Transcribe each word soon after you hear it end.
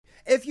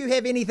If you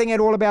have anything at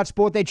all about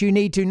sport that you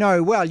need to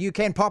know, well, you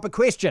can pop a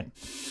question.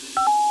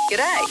 G'day.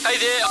 Hey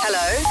there.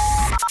 Hello.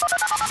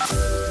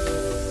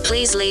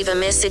 Please leave a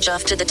message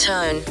after the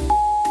tone.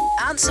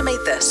 Answer me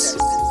this.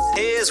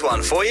 Here's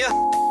one for you.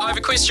 I have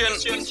a question.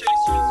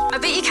 I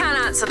bet you can't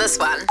answer this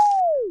one.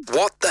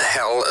 What the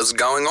hell is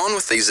going on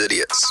with these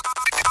idiots?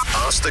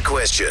 Ask the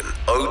question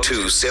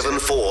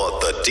 0274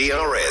 the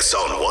DRS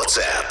on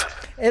WhatsApp.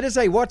 It is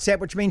a WhatsApp,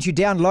 which means you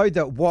download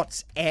the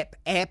WhatsApp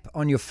app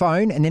on your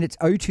phone, and then it's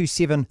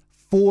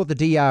 0274 the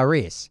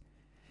DRS.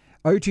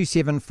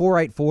 027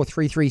 484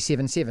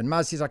 3377.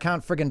 Muzz says, I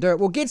can't friggin' do it.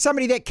 Well, get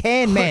somebody that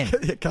can, man.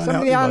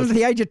 Somebody under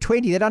the age of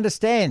 20 that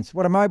understands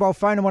what a mobile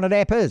phone and what an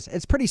app is.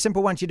 It's pretty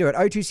simple once you do it.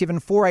 027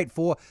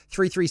 484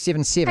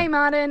 3377. Hey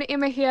Martin,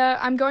 Emma here.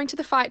 I'm going to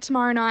the fight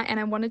tomorrow night and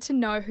I wanted to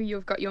know who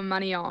you've got your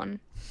money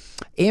on.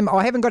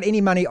 I haven't got any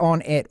money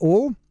on at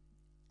all,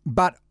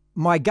 but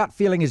my gut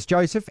feeling is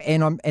Joseph,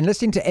 and I'm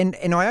listening to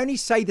and I only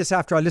say this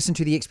after I listened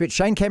to the expert.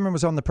 Shane Cameron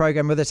was on the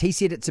program with us. He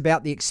said it's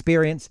about the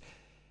experience.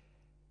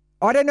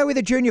 I don't know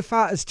whether Junior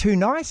Fart is too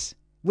nice.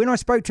 When I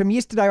spoke to him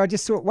yesterday, I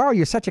just thought, wow,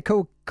 you're such a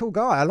cool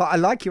guy. I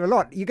like you a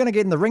lot. You're going to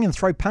get in the ring and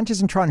throw punches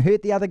and try and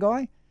hurt the other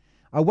guy?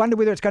 I wonder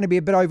whether it's going to be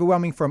a bit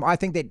overwhelming for him. I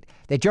think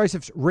that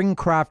Joseph's ring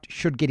craft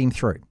should get him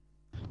through.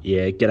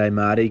 Yeah, g'day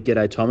Marty,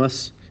 g'day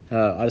Thomas.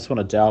 I just want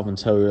to delve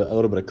into a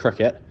little bit of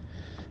cricket.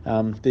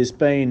 There's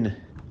been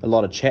a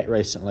lot of chat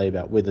recently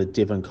about whether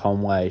Devon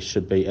Conway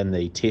should be in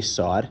the Test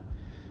side,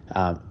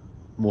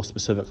 more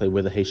specifically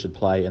whether he should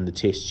play in the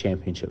Test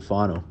Championship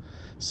final.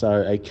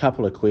 So a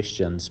couple of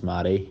questions,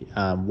 Marty.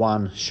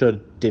 One,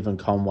 should Devon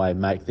Conway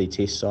make the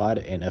Test side,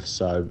 and if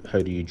so,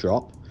 who do you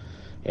drop?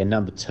 And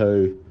number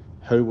two,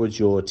 who would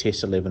your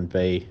Test 11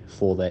 be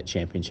for that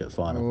Championship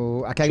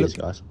final? Oh, okay, cheers,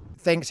 look, guys.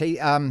 Thanks,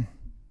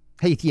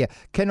 Heath. Yeah,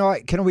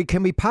 can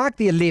we park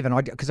the 11?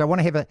 Because I want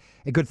to have a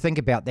good think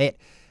about that.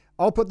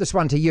 I'll put this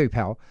one to you,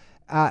 pal.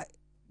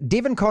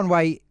 Devon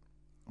Conway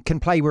can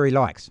play where he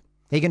likes.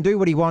 He can do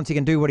what he wants. He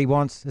can do what he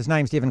wants. His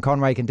name's Devon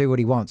Conway. He can do what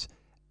he wants.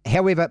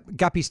 However,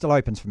 Guppy still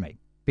opens for me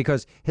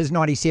because his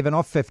 97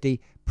 off 50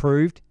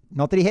 proved,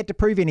 not that he had to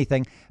prove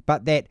anything,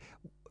 but that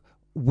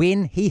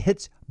when he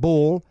hits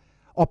ball,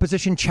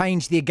 opposition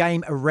change their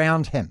game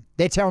around him.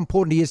 That's how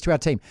important he is to our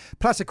team.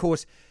 Plus, of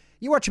course,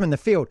 you watch him in the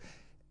field.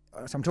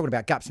 So I'm talking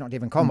about Gups, not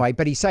Devon Conway,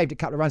 but he saved a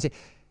couple of runs there.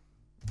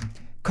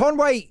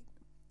 Conway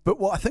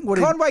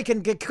can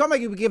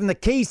give him the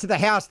keys to the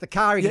house, the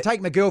car. He can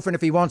take my girlfriend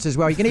if he wants as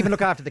well. You can even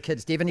look after the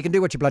kids, Devon. You can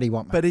do what you bloody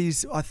want, mate. But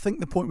I think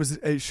the point was,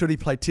 should he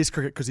play Test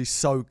cricket because he's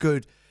so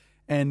good?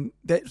 And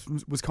that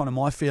was kind of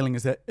my feeling,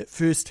 is that at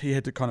first he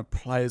had to kind of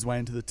play his way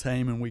into the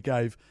team, and we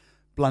gave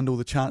Blundell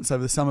the chance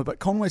over the summer. But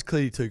Conway's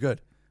clearly too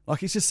good. Like,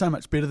 he's just so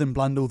much better than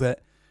Blundell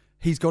that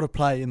he's got to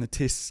play in the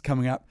tests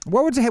coming up.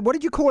 What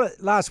did you call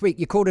it last week?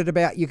 You called it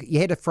about, you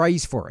had a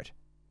phrase for it,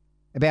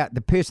 about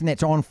the person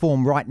that's on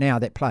form right now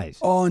that plays.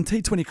 Oh, in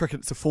T20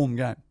 cricket, it's a form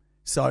game.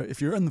 So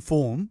if you're in the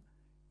form,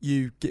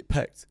 you get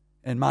picked.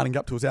 And Martin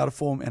Guptill was out of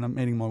form, and I'm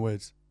eating my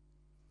words.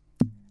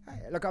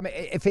 Look, I mean,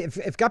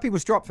 if Guppy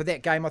was dropped for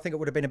that game, I think it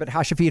would have been a bit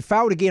harsh. If he had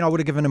failed again, I would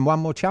have given him one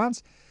more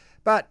chance.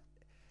 But,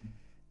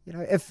 you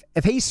know, if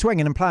he's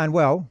swinging and playing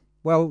well,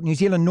 New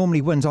Zealand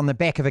normally wins on the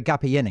back of a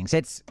Guppy innings.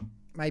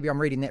 Maybe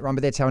I'm reading that wrong,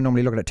 but that's how I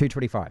normally look at it.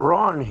 225.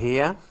 Ron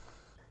here.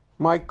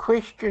 My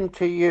question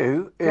to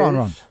you is,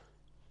 Ron.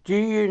 do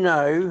you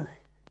know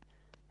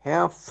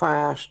how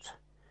fast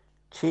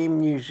Team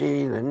New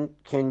Zealand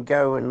can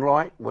go in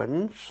light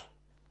winds,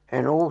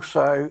 and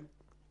also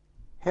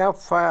how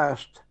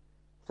fast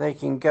they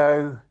can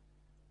go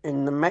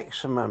in the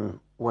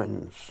maximum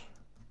winds?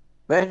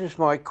 That is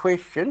my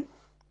question.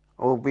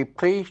 I'll be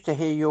pleased to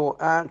hear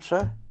your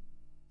answer.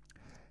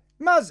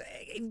 Muzz,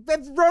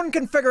 if Ron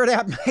can figure it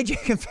out, mate, you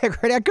can figure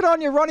it out. Good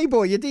on you, Ronnie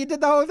boy. You did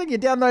the whole thing. You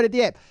downloaded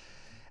the app.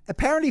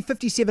 Apparently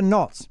 57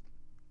 knots.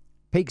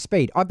 Peak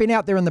speed. I've been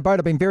out there in the boat.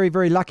 I've been very,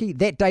 very lucky.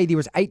 That day there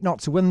was 8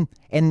 knots of wind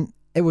and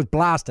it was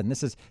blasting.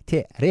 This is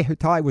Te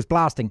Rehutai was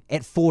blasting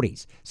at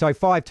 40s. So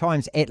 5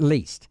 times at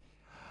least.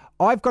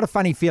 I've got a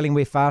funny feeling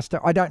we're faster.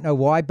 I don't know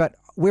why, but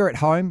we're at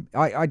home.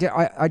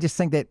 I just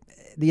think that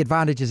the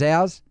advantage is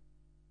ours.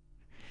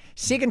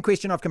 Second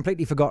question I've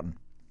completely forgotten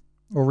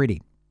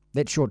already.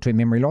 That's short-term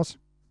memory loss.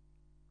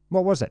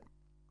 What was it?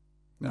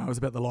 No, it was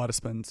about the lighter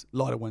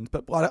winds.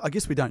 But I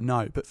guess we don't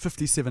know. But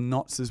 57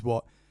 knots is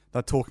what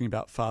they're talking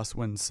about, fast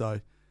winds.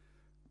 So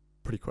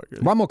pretty quick,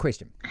 really. One more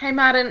question. Hey,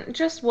 Martin,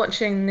 just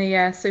watching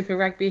the Super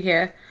Rugby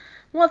here.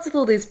 What's with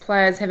all these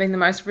players having the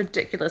most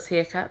ridiculous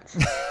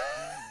haircuts?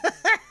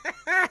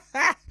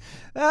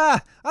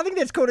 I think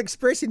that's called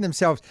expressing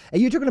themselves. Are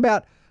you talking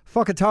about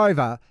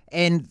Fokatova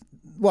and,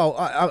 well,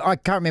 I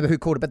can't remember who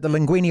called it, but the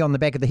linguini on the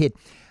back of the head.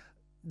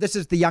 This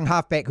is the young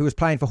halfback who was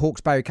playing for Hawke's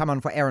Bay, who come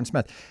on for Aaron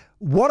Smith.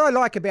 What I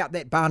like about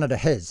that Barnet of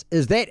his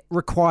is that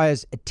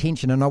requires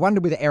attention, and I wonder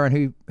whether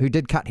Aaron, who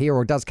did cut hair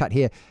or does cut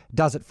hair,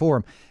 does it for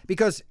him.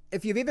 Because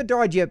if you've ever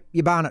dyed your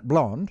Barnet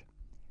blonde,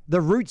 the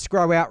roots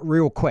grow out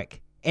real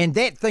quick, and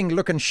that thing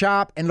looking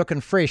sharp and looking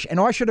fresh. And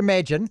I should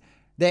imagine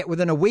that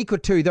within a week or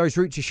two, those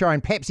roots are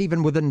showing, perhaps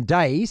even within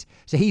days.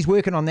 So he's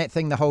working on that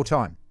thing the whole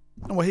time.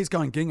 Well, he's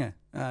going ginger.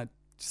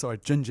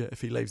 Ginger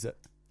if he leaves it.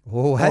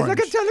 Oh, hey, look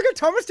at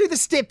Thomas do the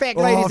step back,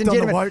 ladies and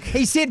gentlemen.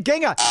 He said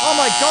ginger. Oh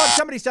my God,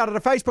 somebody started a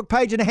Facebook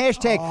page and a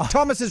hashtag.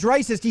 Thomas is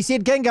racist. He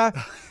said ginger.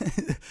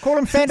 Call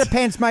him Fanta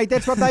Pants, mate.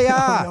 That's what they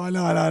are. I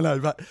know.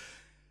 But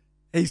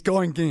he's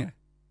going ginger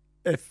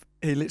if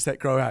he lets that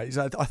grow out.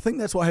 I think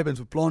that's what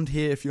happens with blonde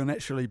hair. If you're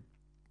naturally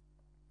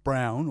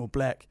brown or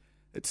black,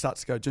 it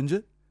starts to go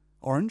ginger,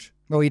 orange.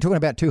 Well, you're talking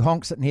about two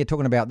honks sitting here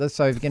talking about this,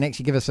 so if you can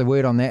actually give us a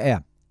word on that. Yeah,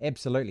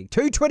 absolutely.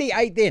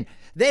 2:28 then.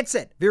 That's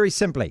it, very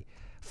simply.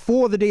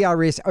 For the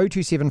DRS,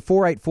 027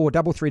 484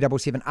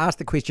 3377. Ask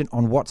the question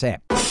on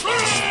WhatsApp.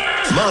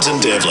 Martin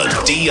Devlin,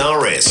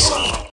 DRS.